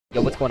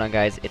going on,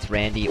 guys? It's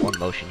Randy or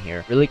Motion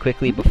here. Really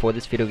quickly, before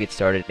this video gets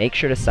started, make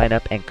sure to sign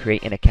up and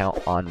create an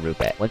account on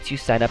Roobet. Once you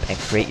sign up and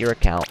create your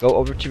account, go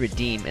over to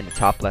redeem in the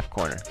top left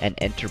corner and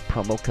enter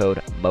promo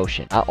code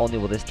MOTION. Not only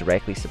will this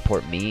directly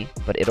support me,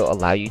 but it'll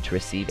allow you to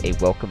receive a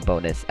welcome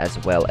bonus as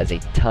well as a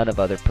ton of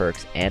other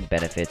perks and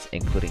benefits,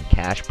 including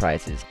cash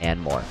prizes and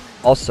more.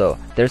 Also,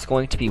 there's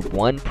going to be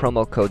one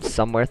promo code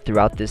somewhere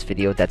throughout this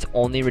video that's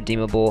only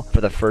redeemable for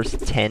the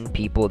first 10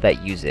 people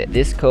that use it.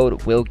 This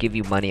code will give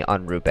you money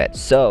on Roobet,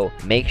 so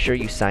make sure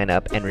you sign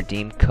up and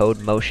redeem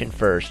code MOTION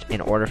first in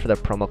order for the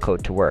promo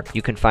code to work.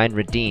 You can find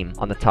redeem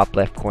on the top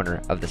left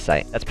corner of the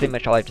site. That's pretty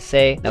much all I have to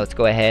say. Now let's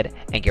go ahead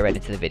and get right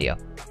into the video.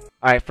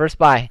 Alright, first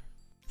buy.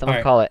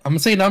 Someone call it. I'm gonna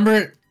say a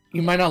number.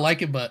 You might not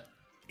like it, but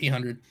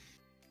 800.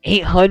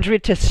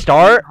 800 to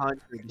start?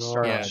 800 to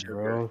start, Yeah,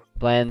 bro.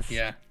 Blends.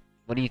 Yeah.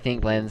 What do you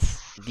think, Blends?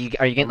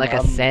 Are you getting like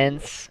a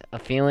sense, a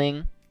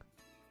feeling?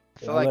 I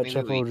feel like let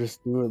Chepo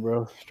just do it,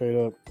 bro. Straight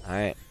up.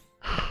 Alright.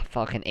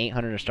 Fucking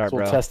 800 to start,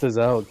 We'll bro. test this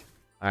out.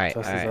 Alright,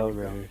 Test this out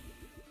right here.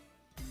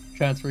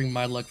 Transferring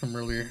my luck from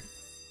earlier.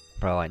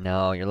 Bro, I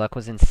know. Your luck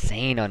was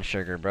insane on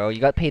Sugar, bro. You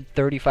got paid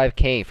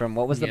 35k from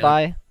what was the Yeah.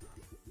 buy?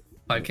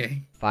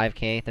 5K.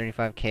 5k,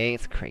 35k.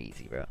 It's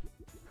crazy, bro.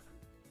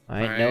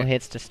 Alright, no Alright.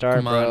 hits to start,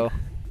 Come on. bro.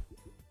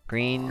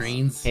 Greens.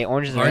 Greens. Hey,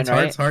 oranges are Hearts, in,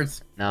 right? hearts,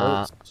 hearts.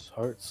 Nah,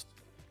 Hearts.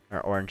 or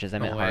oranges. I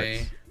meant No hearts.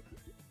 way.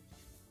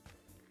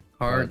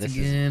 Bro, Hearts this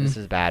again.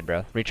 is bad,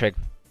 bro. Retrig.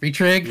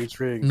 Retrig.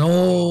 Retrig.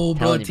 No,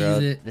 bro, Telling you, tease bro.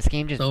 it. This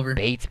game just over.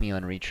 baits me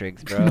on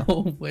retrigs, bro.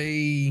 No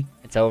way.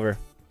 It's over.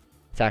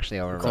 It's actually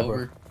over, It's bro.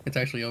 over. It's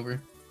actually over.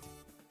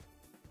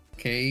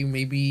 Okay,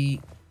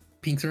 maybe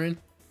pinks are in?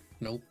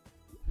 Nope.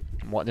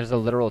 What? There's a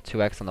literal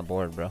 2x on the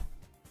board, bro.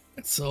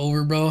 It's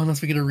over, bro,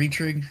 unless we get a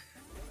retrig.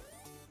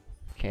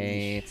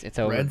 Okay, it's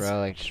over, Reds? bro.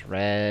 Like, just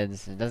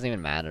reds. It doesn't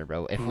even matter,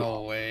 bro.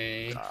 No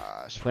way.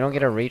 Gosh, If we don't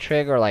get a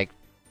retrig or, like,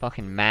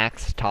 fucking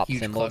max top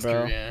Huge symbol,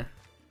 cluster, bro. yeah.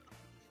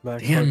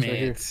 Max Damn hearts right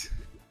here. it.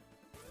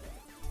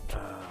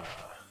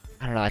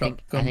 I don't know. I Go-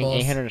 think go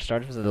 800 to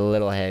start was a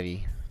little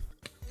heavy.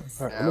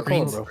 Alright, yeah, I'm gonna call it,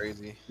 Green's bro.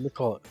 crazy. I'm gonna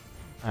call it.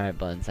 Alright,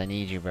 Buns. I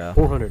need you, bro.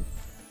 400.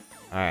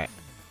 Alright.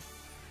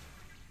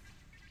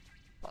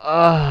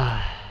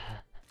 Ugh.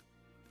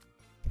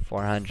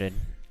 400.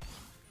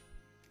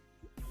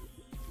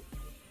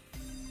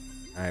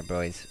 Alright,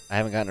 boys. I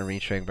haven't gotten a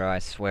retrig, bro. I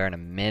swear in a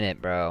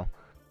minute, bro.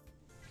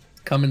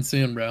 Coming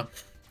soon, bro.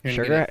 You're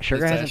gonna get it Sugar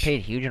in the hasn't sesh.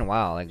 paid huge in a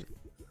while. Like,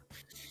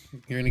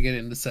 You're gonna get it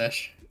in the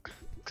sesh.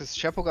 Cause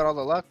Chepo got all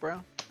the luck,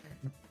 bro.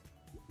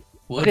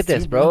 look at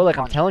this, bro. Like,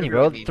 I'm telling you,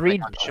 bro. Sugar, I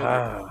mean, like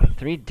on Sugar.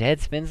 Three dead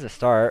spins to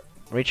start.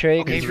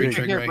 Retrig. Okay, There's retrig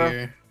retrig here, right bro.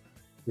 here.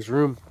 There's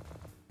room.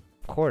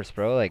 Of course,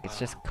 bro. Like, it's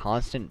just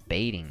constant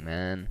baiting,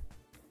 man.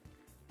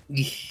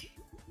 This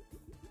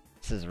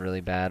is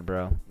really bad,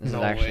 bro. This No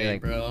is actually way,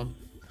 like bro.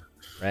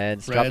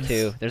 reds. Drop Reds.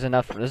 2. There's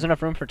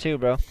enough room for 2,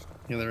 bro.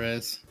 Yeah, there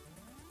is.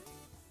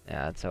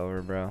 Yeah, it's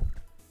over, bro.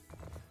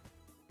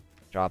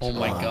 Drops. Oh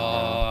my 1,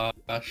 bro.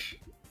 gosh.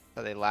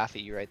 So they laugh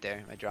at you right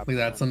there. I dropped Look at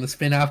that. It's on the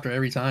spin after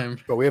every time.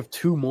 Bro, we have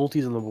 2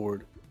 multis on the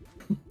board.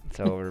 It's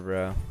over,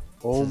 bro.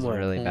 Oh This is my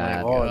really oh my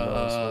bad.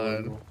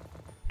 god. God. No,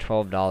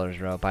 $12,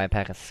 bro. Buy a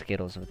pack of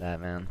Skittles with that,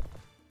 man.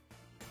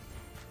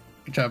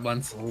 Good job,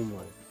 Buns. oh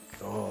my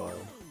god.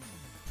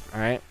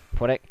 Alright,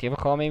 Poetic, do you have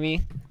a call,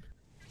 maybe?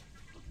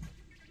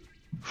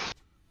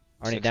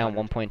 Already down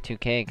 600.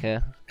 1.2k,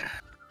 cuh.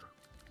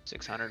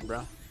 600,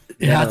 bro.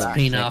 It Yeah, has no, to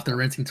pay sick. now if they're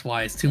rinsing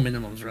twice. 2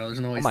 minimums, bro. There's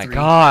no way. Oh my 3.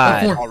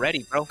 god. Oh, 4.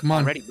 Already, bro. Come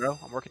on. Already, bro.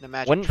 I'm working the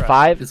magic. Wouldn't truck.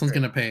 5... This one's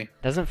gonna pay.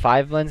 Doesn't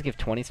 5 blends give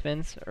 20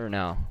 spins? Or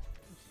no?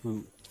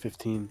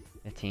 15.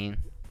 15?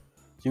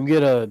 You can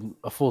get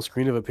a full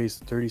screen of it pays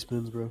 30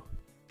 spins, bro.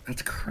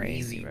 That's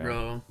crazy, bro.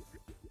 bro.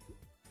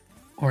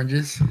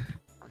 Oranges.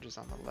 I'm just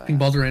on the left. Pink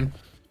balls are in.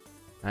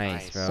 Nice,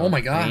 Nice. bro. Oh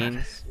my god.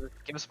 Greens.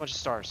 Give us a bunch of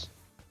stars.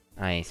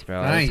 Nice,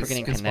 bro. At least we're Nice.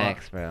 getting Good spot.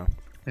 connects, bro.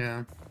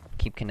 Yeah.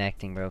 Keep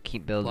connecting, bro.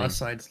 Keep building. Left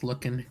side's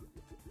looking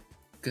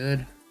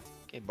good.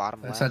 Okay,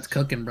 bottom Left left. side's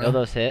cooking, bro.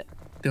 Dildos hit.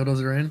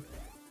 Dildos are in.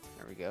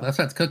 There we go. Left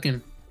side's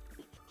cooking.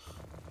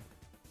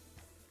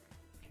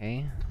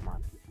 Okay. Come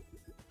on.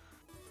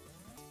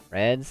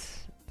 Reds.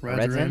 Reds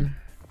Reds are in? in.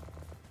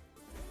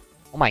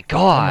 Oh my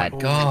god. Oh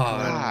my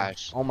god.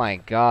 Gosh. Oh my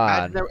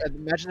god.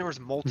 Imagine there was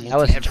multi. That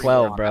was everywhere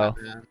 12, on bro.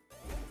 that, man.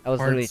 That was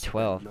literally Hearts.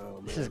 12.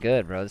 No, This man. is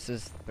good, bro.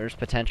 There's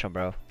potential,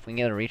 bro. If we can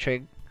get a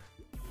retrig,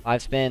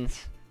 5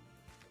 spins,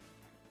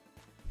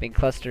 big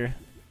cluster,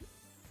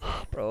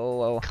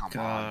 bro.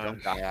 Come on,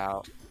 don't die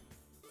out.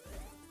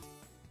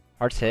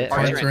 Hearts hit.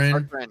 Hearts Hearts are are in.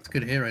 Hearts are in. It's a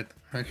good hit right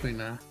there. Actually,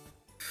 nah. There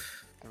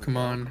we Come go,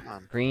 on. Come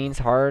on. Greens,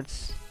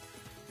 hearts.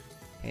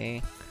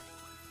 Okay.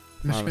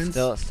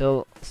 Mishmans.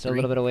 Still a 3.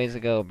 little bit of ways to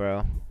go,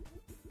 bro.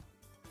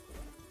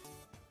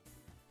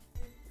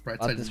 Right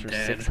Bought side this is for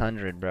dead.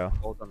 600, bro.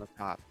 Gold on the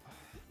top.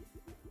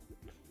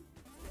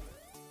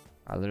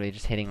 I'm literally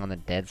just hitting on the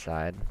dead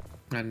side.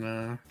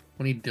 And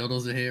we need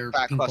dildos to hit or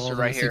Back pink balls cluster in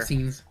right the here.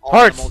 16s. All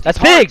Hearts! the multis. That's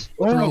big! Hearts!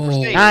 Oh,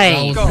 Overstayed. Nice!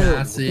 That was Go.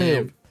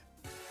 massive.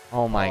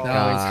 Oh my Oh,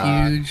 That was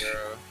god. huge.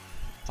 bro.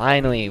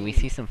 Finally, we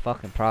see some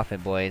fucking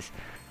profit, boys.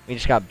 We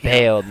just got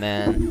bailed,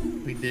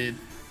 man. We We did.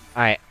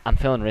 Alright, I'm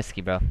feeling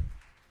risky, bro.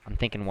 I'm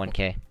thinking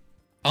 1K.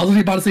 I was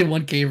about to say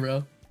 1K,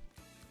 bro.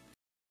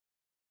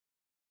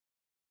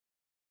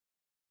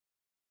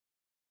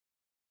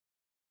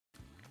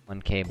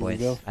 $1K, Here we boys.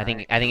 go. I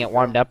think Alright, here it we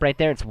warmed go. up right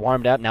there. It's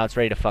warmed up. Now it's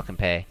ready to fucking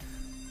pay.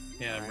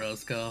 Yeah, bro.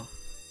 Let's go.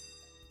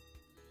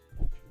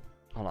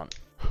 Hold on.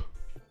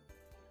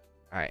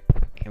 Alright,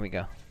 here we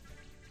go.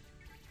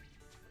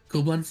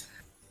 Cool blunts.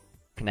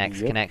 Connects,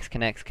 Yep.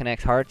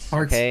 connects. Hearts.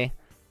 Hearts. Okay.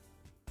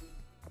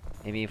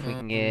 Maybe if we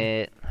can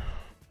get.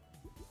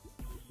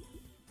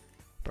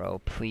 Bro,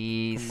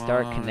 please Come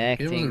start on, give us a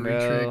connecting, bro.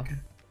 retrig.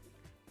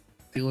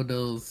 Deal with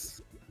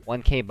those.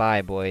 1K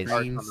buy, boys.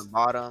 Right. Hearts on the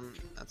bottom.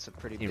 That's a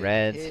pretty The big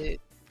reds.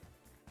 hit.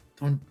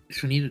 Don't.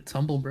 We need a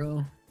tumble,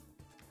 bro.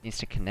 Needs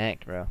to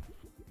connect, bro.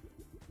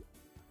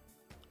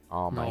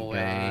 Oh my No god.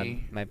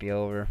 way. Might be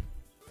over.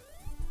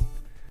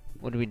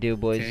 What do we do,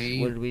 boys? Okay.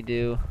 What did we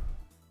do?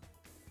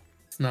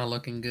 It's not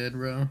looking good,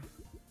 bro.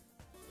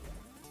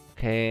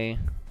 Okay.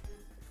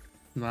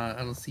 Not.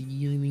 I don't see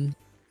anything.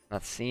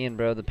 Not seeing,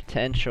 bro, the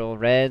potential.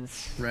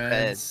 Reds.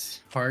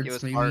 Reds. Give Hearts,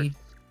 us maybe. heart.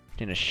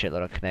 Doing a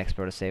shitload of connects,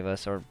 bro, to save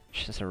us. Or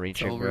just a It's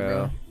reacher, over, bro.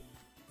 bro.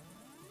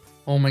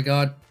 Oh my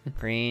god.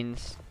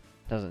 Greens.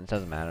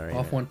 Doesn't matter. Right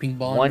Off now. one pink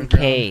ball. on the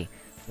 1K.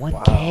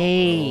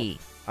 1K.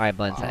 Alright,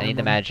 Blunts. I need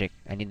the Wow. magic.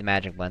 I need the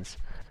magic, Blunts.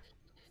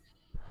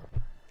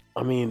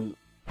 I mean,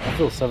 I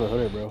feel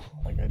 700, bro.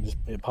 Like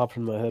it popped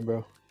in my head,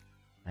 bro.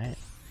 Alright.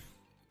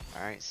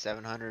 Alright,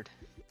 700.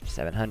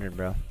 700,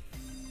 bro. ground.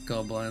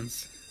 Go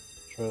blends.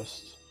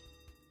 Trust.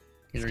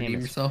 You This redeem game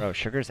is, yourself. bro,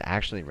 Sugar's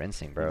actually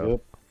rinsing, bro.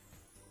 Yep.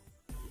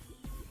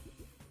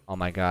 Oh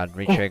my god,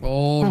 retrig.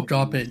 Oh,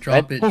 drop it,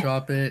 drop it,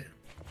 drop it.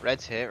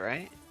 Reds hit,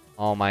 right?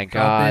 Oh my Drop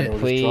god, it. Bro,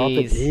 just drop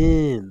it please.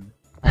 in.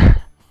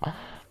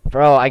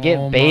 Bro, I get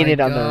Oh my baited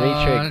on the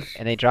retrig gosh.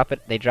 and they drop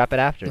it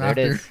after. There it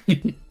is.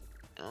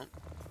 After.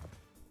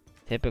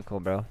 Typical,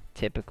 bro.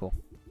 Typical.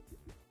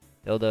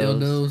 Dildos.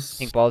 Dildos.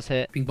 Pink balls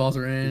hit. Pink balls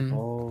are in.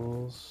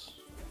 Balls.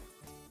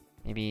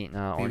 Maybe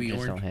no, Maybe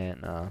oranges don't orange.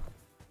 hit, no.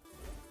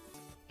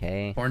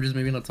 Okay. Oranges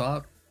maybe on the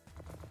top.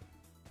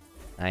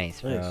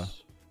 Nice, bro.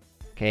 Nice.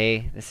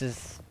 Okay, this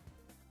is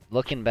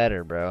looking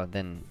better, bro,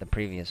 than the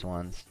previous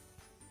ones.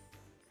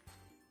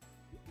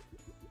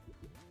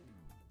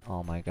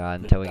 Oh my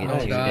god, until we get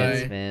Nice. two Die.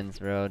 dead spins,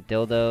 bro.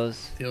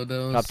 Dildos.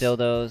 Dildos. Drop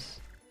dildos.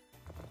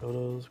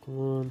 Photos, come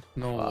on.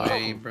 No Wow.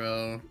 way,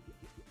 bro.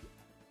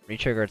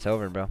 Retrigger, it's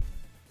over, bro.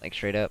 Like,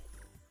 straight up.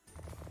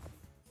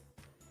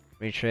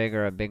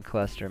 Retrigger a big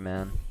cluster,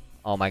 man.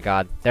 Oh my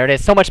god. There it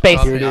is. So much space.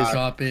 Drop Here it, it is.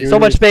 drop it. Here So it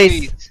much is.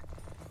 space.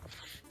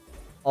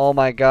 Oh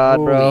my god,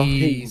 bro.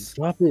 Please.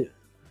 Drop it.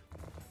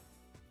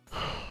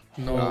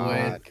 No God,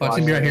 way. come Watch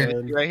him be right on.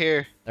 here. Right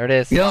here. There it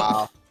is. Yep.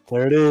 Wow.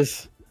 There it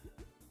is.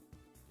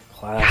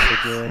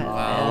 Classic, man.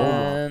 Wow.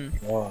 Man.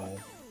 Oh my god.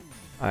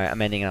 Alright,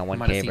 I'm ending it on I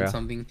might have 1K, seen bro.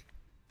 something.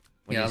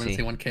 What Yeah, I do was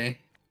you gonna see? say 1K.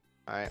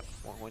 Alright,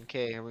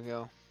 1K, here we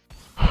go.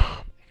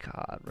 Oh my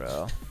god,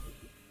 bro.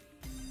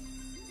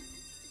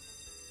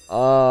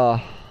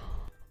 Oh.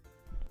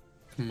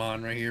 Come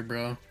on, right here,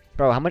 bro.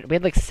 Bro, how much? We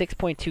had like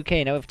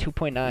 6.2K, now we have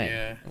 2.9.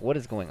 Yeah. What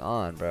is going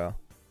on, bro?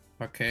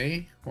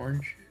 Okay,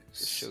 orange.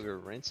 The sugar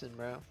rinsing,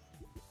 bro.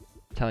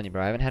 I'm telling you,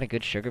 bro, I haven't had a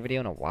good sugar video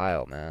in a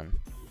while, man.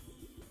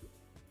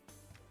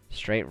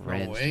 Straight No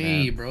rinse,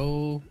 way, man.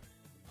 bro.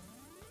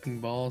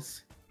 Pink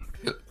balls.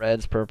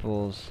 Reds,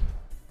 purples.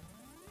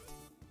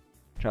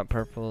 Drop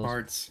purples.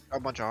 Hearts. A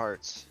bunch of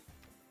hearts.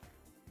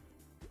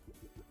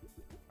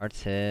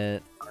 Hearts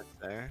hit. Hearts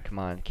there. Come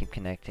on, keep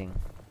connecting.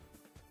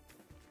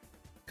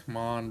 Come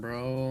on,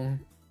 bro.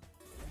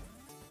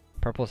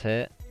 Purples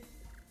hit.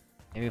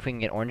 Maybe if we can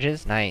get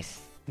oranges.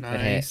 Nice. hit.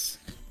 Nice.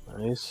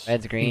 Nice.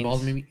 Reds, Pink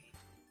balls, greens. maybe.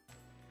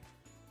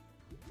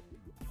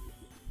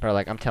 Bro,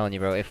 like I'm telling you,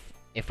 bro,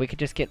 if we could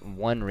just get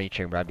one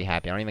retrigger, bro, I'd be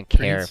happy. I don't even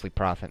care Greens. if we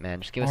profit,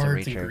 man. Just give us a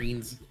Hearts and retrigger.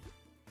 greens.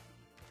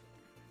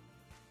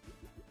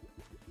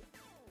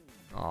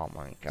 Oh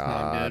my not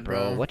god, good,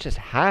 bro. bro. What just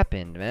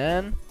happened,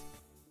 man?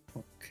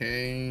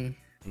 Okay.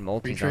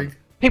 Multis on. Retrig.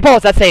 Pink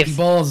balls, that Pink saves!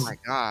 Oh balls. my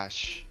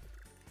gosh.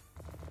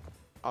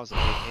 That was a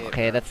big hit.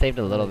 Okay, bro. that saved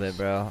a little Nice. bit,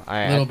 bro. A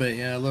Alright, little bit,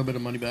 yeah, a little bit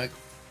of money back.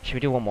 should we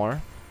do one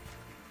more?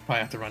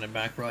 Probably have to run it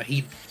back, bro. I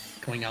hate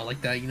going out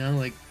like that, you know?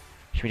 Like,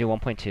 Should we do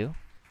 1.2?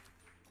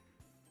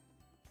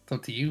 it's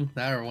up to you.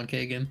 That or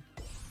 1K again.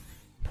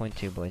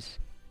 0.2, boys.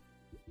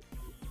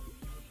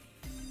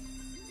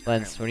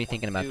 Lens, what are you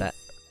thinking about 1.2. that?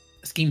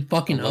 Scheme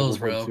fucking I love O's,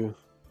 this one bro. too.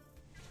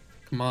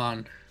 Come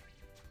on.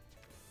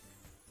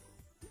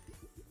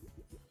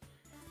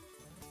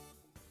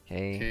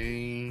 Okay,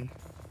 Okay.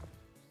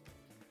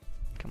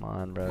 come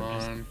on, bro. Come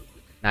Just- on.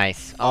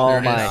 Nice. Oh, there Oh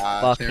it my is.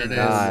 fucking There it is.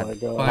 god. Oh my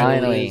god. Finally.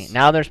 Finally.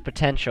 Now there's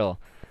potential.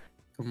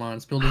 Come on.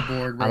 Let's build this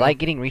board, bro. I like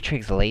getting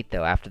retrigs late,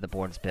 though, after the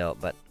board's built,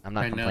 but I'm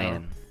not I know.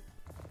 complaining.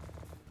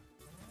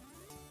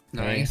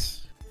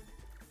 Nice.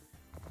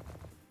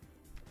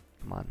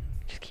 Come on.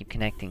 Just keep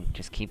connecting.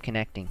 Just keep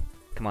connecting.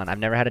 Come on. I've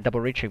never had a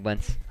double retrig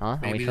once. Huh? Are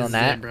Maybe we this feeling is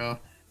that? it, bro.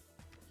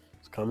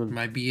 It's coming.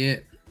 Might be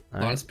it. A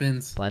lot Alright. of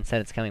spins. Blend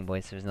said it's coming,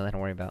 boys. There's nothing to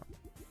worry about.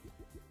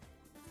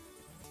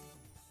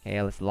 Okay,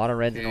 there's a lot of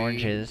reds and Okay.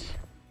 oranges.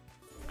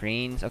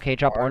 Greens. Okay,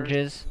 drop Orange.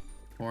 oranges.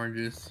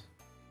 Oranges.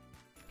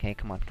 Okay,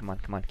 come on, come on,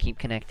 come on. Keep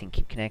connecting,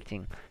 keep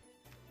connecting.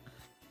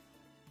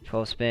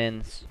 12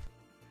 spins.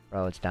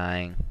 Bro, it's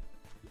dying.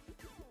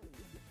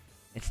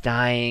 It's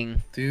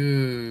dying.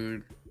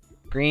 Dude.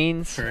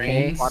 Greens.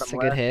 Okay, Greens. that's a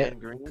good hit.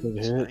 Green.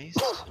 Good hit. Nice.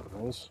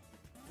 Nice.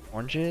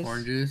 Oranges.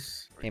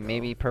 Oranges. Okay,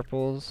 maybe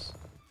purples.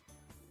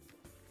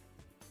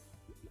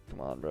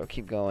 Come on, bro,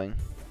 keep going.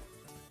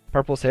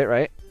 Purples hit,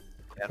 right?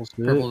 That's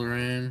good. Purples are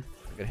in.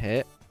 Good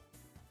hit.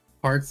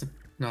 Hearts.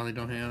 No, they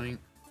don't have any.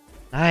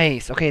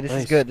 Nice. Okay, this is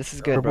Nice. good. This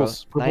is good,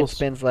 Purples, bro. 9 purples.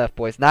 spins left,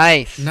 boys.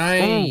 Nice.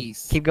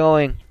 Nice. Keep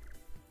going.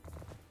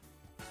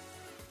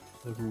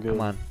 Looking good.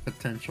 Come on,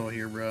 Potential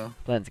here, bro.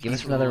 Blends. Give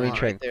That's us another what we want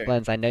retrig. right there.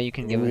 Blends, I know you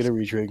can give Give us.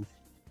 me a retrig.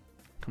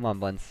 Come on,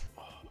 Blends.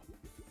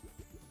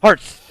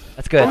 Hearts.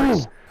 That's good.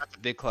 That's a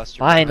big cluster.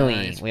 Finally,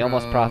 Nice, we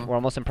almost bro. we're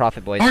almost in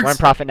profit, boys. Hearts. We're in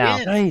profit now.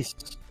 Yeah. Nice.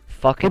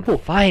 Fucking Purple.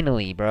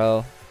 finally,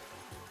 bro.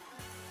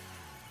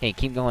 Hey,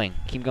 keep going.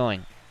 Keep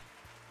going.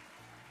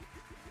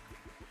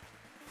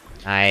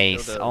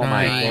 Nice. Still Oh dope.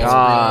 my Nice,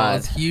 god. Bro.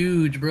 It's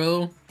huge,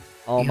 bro.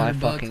 Oh my 800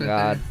 bucks fucking right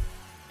god. there.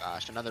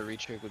 Gosh, another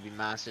retrig would be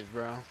massive,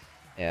 bro.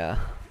 Yeah.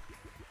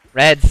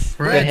 Reds.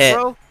 Good Reds, hit.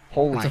 Bro.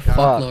 Holy That's a fuck,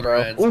 fuckload of bro.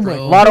 reds, Oh my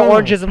bro. A lot of God.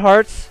 oranges and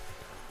hearts.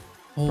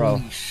 Holy bro.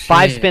 shit.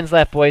 5 spins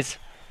left, boys.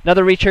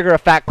 Another retrigger, a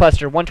fat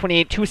cluster.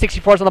 128,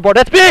 264s on the board.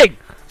 That's big!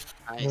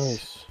 Nice.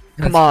 Nice.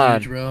 Come That's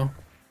on. huge, bro.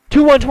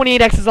 2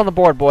 128Xs on the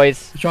board,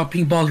 boys. Drop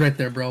pink balls right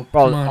there, bro.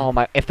 Bro, Come on. oh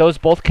my. If those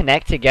both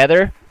connect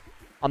together,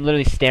 I'm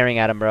literally staring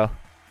at them, bro.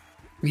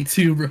 Me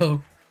too,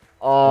 bro.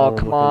 Oh, Oh,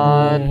 come my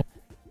on.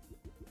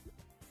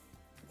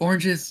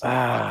 Oranges.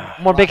 Ah.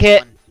 More big Last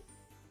hit. one.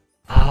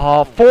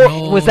 Oh, 4.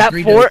 No, Was that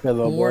 3 4? dead-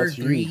 Hello, Four, boss.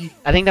 3.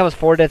 I think that was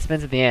 4 dead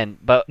spins at the end.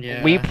 But we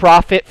Yeah.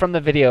 profit from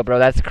the video, bro.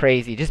 That's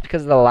crazy. Just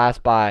because of the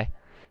last buy.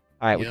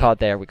 Alright, we Yep. called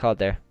there. We called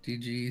there.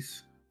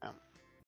 GG's.